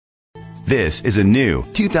This is a new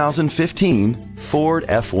 2015 Ford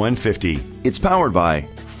F-150. It's powered by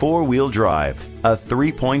four-wheel drive, a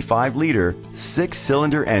 3.5-liter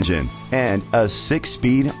six-cylinder engine, and a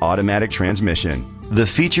six-speed automatic transmission. The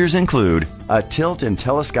features include a tilt and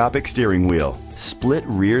telescopic steering wheel, split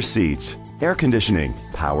rear seats, air conditioning,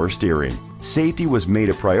 power steering. Safety was made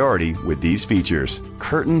a priority with these features: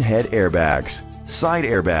 curtain head airbags, side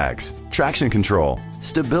airbags, traction control,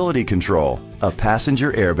 stability control, a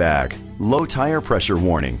passenger airbag, low tire pressure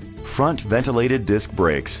warning, front ventilated disc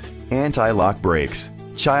brakes, anti-lock brakes,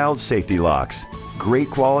 child safety locks. Great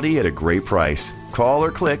quality at a great price. Call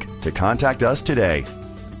or click to contact us today.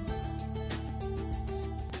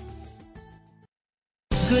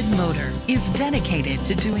 Goode Motor is dedicated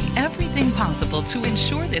to doing everything possible to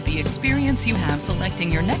ensure that the experience you have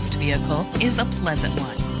selecting your next vehicle is a pleasant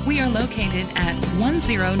one. We are located at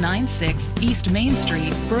 1096 East Main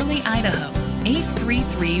Street, Burley, Idaho,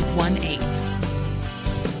 83318.